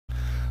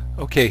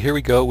Okay, here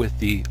we go with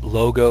the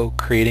logo,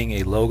 creating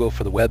a logo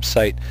for the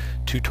website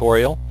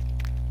tutorial.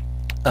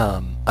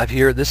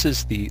 This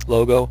is the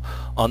logo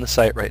on the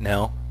site right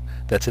now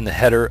that's in the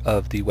header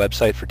of the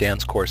website for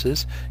Dan's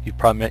courses.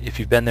 If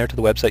you've been there to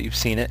the website, you've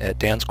seen it at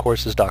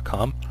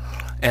danscourses.com,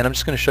 and I'm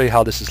just going to show you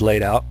how this is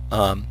laid out.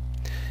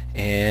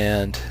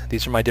 And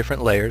these are my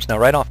different layers. Now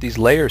right off these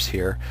layers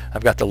here,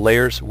 I've got the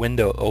layers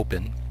window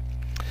open,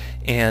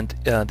 and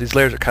these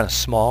layers are kind of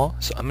small,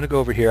 so I'm going to go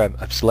over here.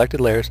 I've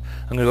selected layers.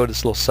 I'm going to go to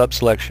this little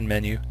sub-selection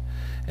menu,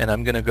 and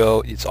I'm going to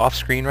go, it's off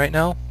screen right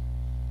now.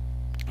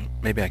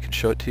 Maybe I can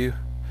show it to you.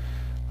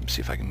 Let me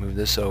see if I can move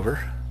this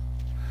over.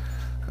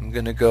 I'm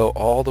going to go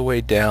all the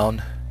way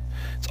down.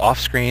 It's off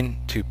screen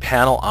to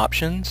panel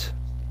options,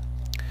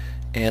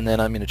 and then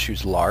I'm going to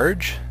choose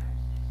large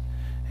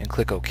and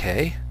click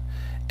OK.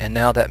 And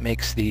now that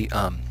makes the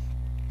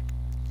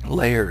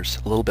layers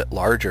a little bit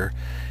larger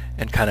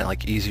and kind of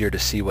like easier to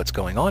see what's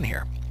going on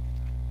here.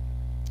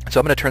 So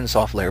I'm going to turn this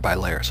off layer by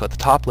layer. So at the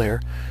top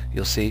layer,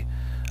 you'll see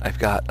I've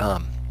got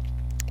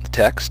the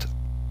text,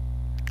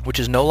 which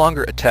is no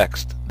longer a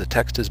text. The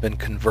text has been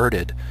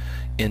converted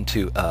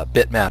into a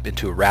bitmap,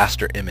 into a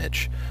raster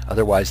image.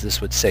 Otherwise this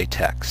would say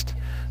text.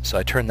 So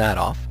I turn that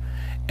off.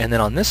 And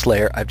then on this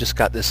layer, I've just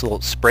got this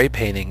little spray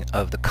painting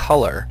of the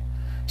color,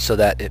 so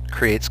that it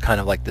creates kind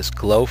of like this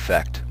glow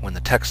effect when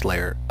the text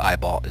layer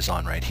eyeball is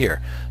on right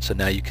here. So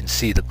now you can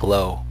see the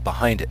glow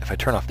behind it. If I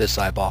turn off this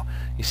eyeball,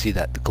 you see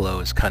that the glow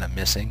is kind of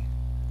missing.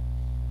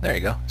 There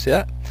you go. See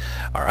that?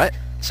 Alright,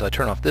 so I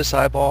turn off this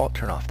eyeball,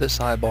 turn off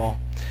this eyeball,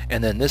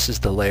 and then this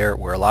is the layer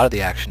where a lot of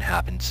the action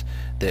happens.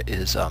 That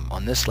is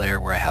on this layer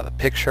where I have a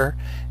picture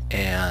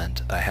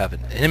and I have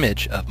an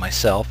image of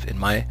myself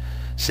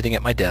sitting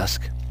at my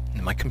desk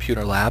in my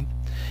computer lab.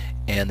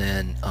 And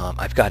then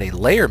I've got a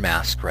layer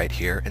mask right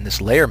here, and this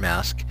layer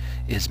mask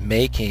is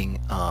making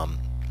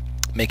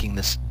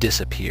this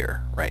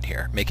disappear right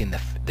here, making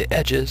the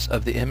edges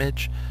of the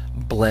image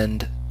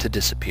blend to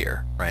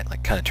disappear, right,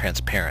 like kind of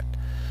transparent.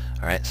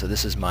 All right, so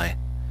this is my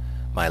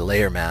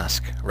layer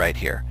mask right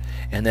here,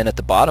 and then at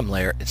the bottom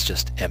layer it's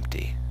just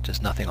empty,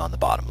 just nothing on the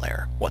bottom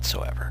layer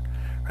whatsoever.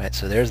 Right,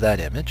 so there's that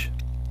image.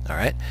 All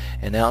right,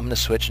 and now I'm going to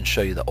switch and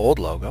show you the old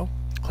logo.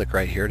 Click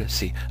right here to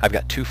see. I've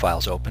got two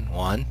files open.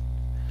 One,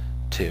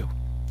 two.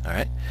 All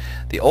right.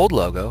 The old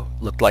logo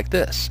looked like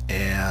this,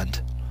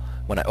 and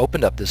when I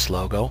opened up this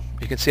logo,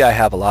 you can see I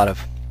have a lot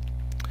of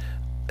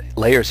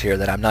layers here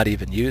that I'm not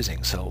even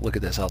using. So look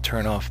at this. I'll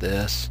turn off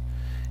this,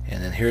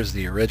 and then here's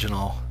the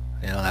original.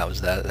 You know, that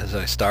was that as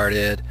I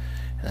started,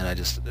 and then I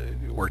just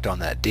worked on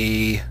that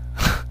D,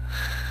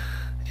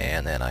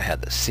 and then I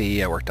had the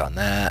C. I worked on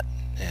that,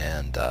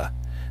 and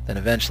then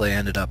eventually I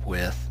ended up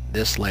with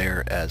this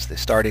layer as the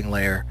starting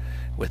layer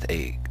with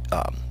a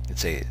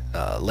it's a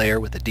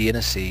layer with a D and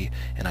a C,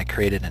 and I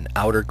created an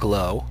outer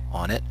glow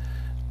on it,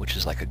 which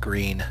is like a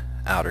green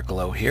outer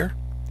glow here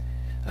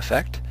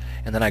effect.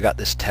 And then I got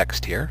this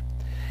text here,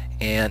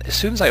 and as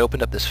soon as I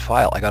opened up this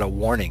file, I got a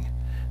warning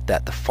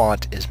that the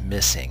font is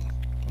missing.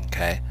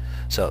 Okay,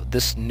 so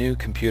this new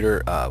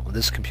computer,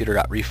 this computer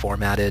got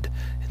reformatted.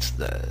 It's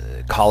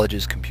the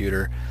college's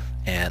computer,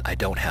 and I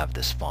don't have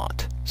this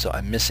font, so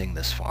I'm missing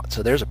this font.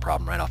 So there's a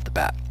problem right off the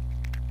bat.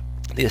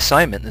 The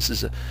assignment, this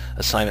is an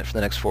assignment for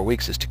the next 4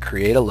 weeks, is to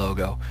create a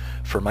logo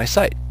for my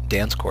site,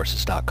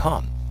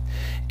 danscourses.com.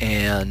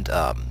 And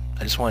I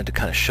just wanted to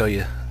kind of show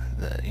you,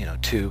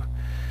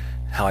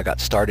 how I got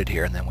started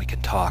here, and then we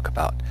can talk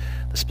about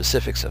the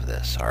specifics of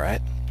this. All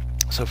right.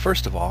 So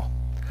first of all,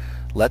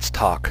 let's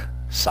talk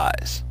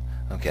size.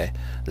 Okay.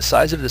 The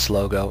size of this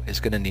logo is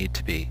going to need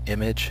to be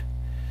image.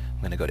 I'm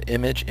going to go to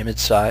image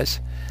size,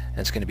 and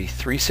it's going to be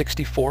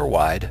 364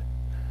 wide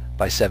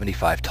by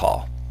 75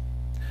 tall.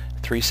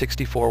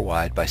 364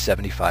 wide by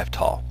 75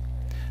 tall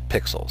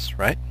pixels,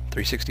 right?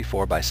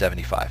 364 by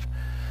 75.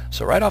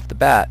 So right off the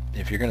bat,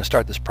 if you're going to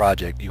start this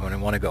project, you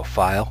want to go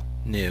File,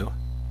 New,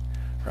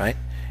 right?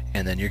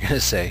 And then you're going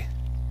to say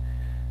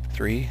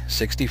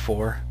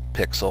 364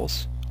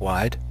 pixels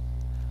wide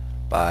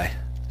by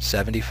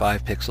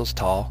 75 pixels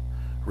tall,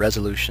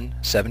 resolution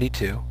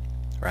 72,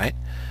 right?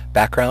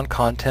 Background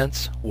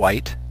contents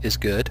white is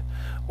good,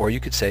 or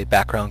you could say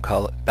background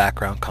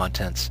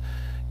contents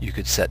you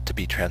could set to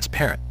be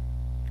transparent.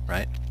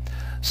 Right?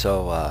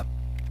 So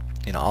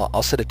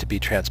I'll set it to be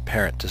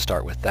transparent to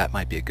start with. That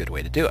might be a good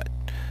way to do it,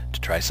 to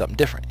try something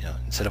different.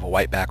 Instead of a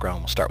white background,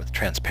 we'll start with a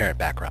transparent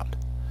background.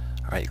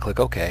 Alright, you click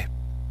OK,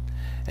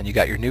 and you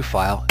got your new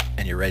file,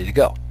 and you're ready to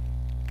go.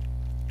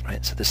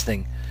 Right? So this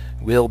thing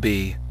will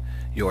be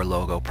your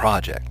logo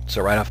project.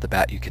 So right off the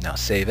bat, you can now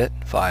save it,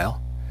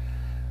 File,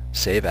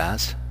 Save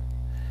As,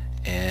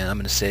 and I'm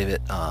going to save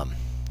it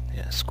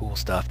school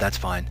stuff, that's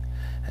fine,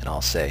 and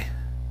I'll say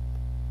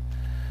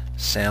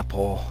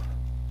sample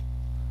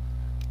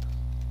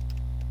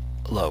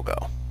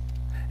logo.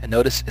 And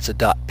notice it's a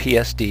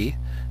 .psd.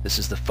 This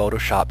is the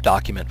Photoshop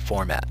document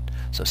format.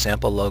 So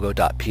sample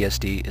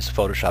logo.psd is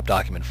Photoshop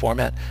document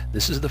format.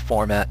 This is the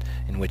format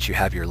in which you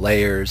have your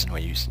layers, and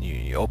when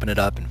you open it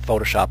up and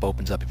Photoshop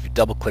opens up. If you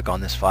double click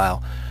on this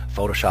file,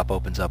 Photoshop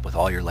opens up with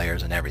all your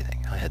layers and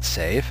everything. I hit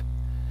save.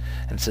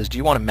 And it says, do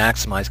you want to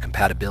maximize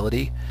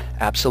compatibility?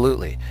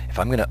 Absolutely. If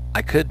I'm gonna,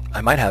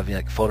 I might have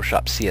like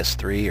Photoshop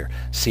CS3 or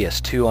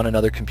CS2 on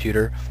another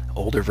computer,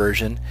 older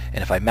version,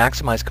 and if I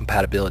maximize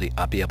compatibility,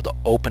 I'll be able to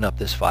open up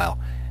this file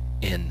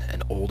in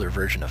an older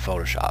version of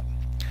Photoshop.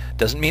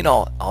 Doesn't mean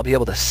I'll be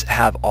able to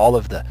have all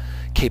of the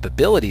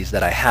capabilities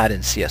that I had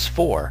in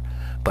CS4,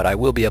 but I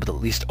will be able to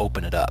at least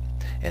open it up.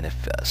 And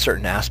if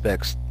certain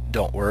aspects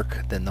don't work,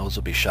 then those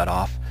will be shut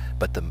off,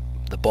 but the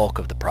bulk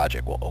of the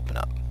project will open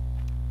up.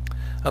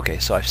 Okay,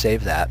 so I've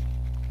saved that,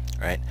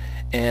 right?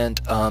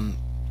 And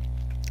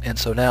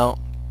so now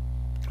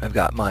I've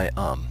got my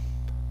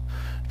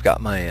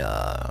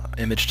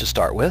image to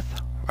start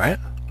with, right?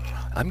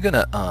 I'm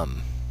gonna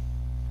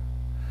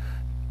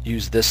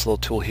use this little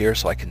tool here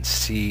so I can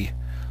see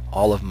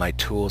all of my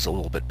tools a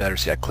little bit better.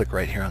 See, I click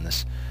right here on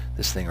this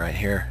thing right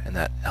here, and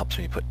that helps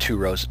me put 2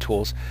 rows of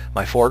tools.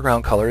 My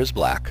foreground color is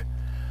black.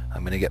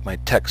 I'm gonna get my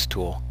text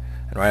tool,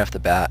 and right off the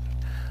bat,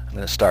 I'm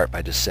gonna start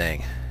by just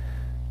saying,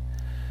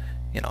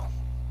 you know,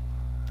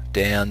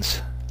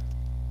 Dan's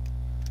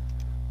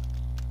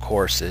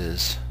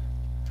courses.com.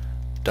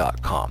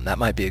 That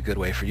might be a good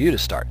way for you to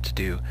start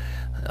to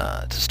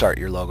start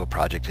your logo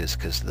project, is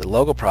because the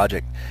logo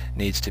project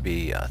needs to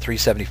be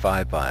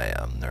 375 by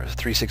or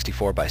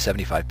 364 by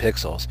 75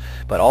 pixels,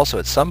 but also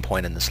at some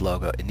point in this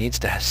logo it needs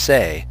to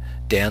say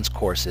Dan's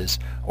Courses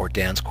or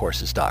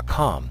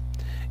danscourses.com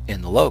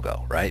in the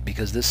logo, right?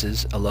 Because this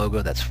is a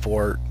logo that's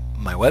for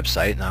my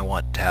website and I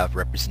want to have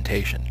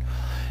representation.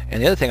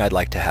 And the other thing I'd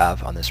like to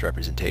have on this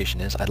representation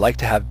is I'd like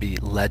to have be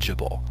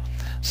legible.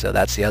 So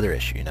that's the other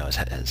issue, you know, is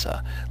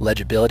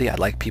legibility. I'd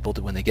like people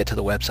to, when they get to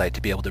the website,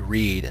 to be able to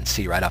read and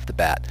see right off the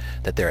bat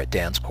that they're at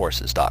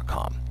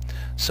danscourses.com.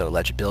 So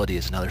legibility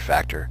is another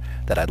factor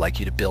that I'd like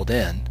you to build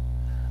in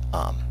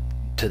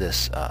to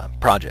this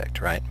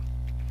project, right?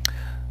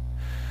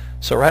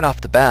 So right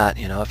off the bat,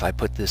 you know, if I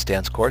put this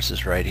Dan's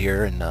Courses right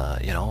here, and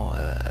you know,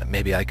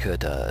 maybe I could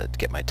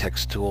get my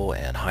text tool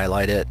and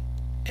highlight it,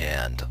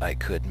 and I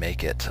could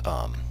make it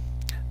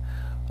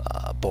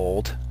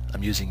bold.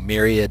 I'm using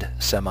Myriad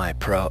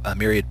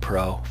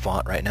Pro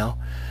font right now.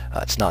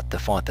 It's not the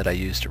font that I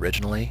used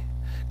originally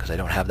because I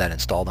don't have that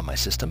installed on my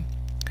system.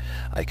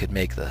 I could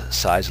make the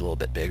size a little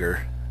bit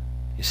bigger,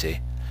 you see,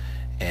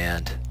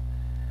 and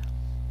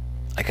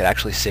I could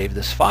actually save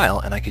this file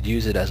and I could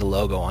use it as a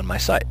logo on my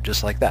site,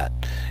 just like that.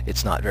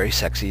 It's not very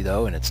sexy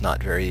though, and it's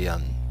not very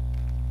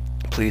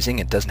pleasing.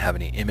 It doesn't have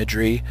any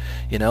imagery,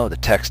 you know, the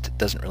text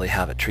doesn't really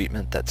have a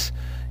treatment that's,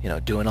 you know,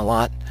 doing a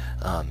lot.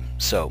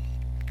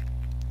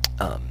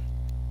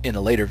 In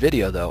a later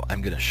video though,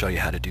 I'm going to show you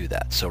how to do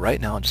that. So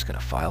right now I'm just going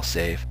to file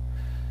save,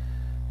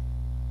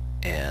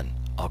 and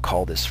I'll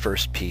call this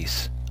first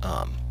piece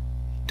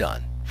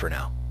done for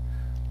now.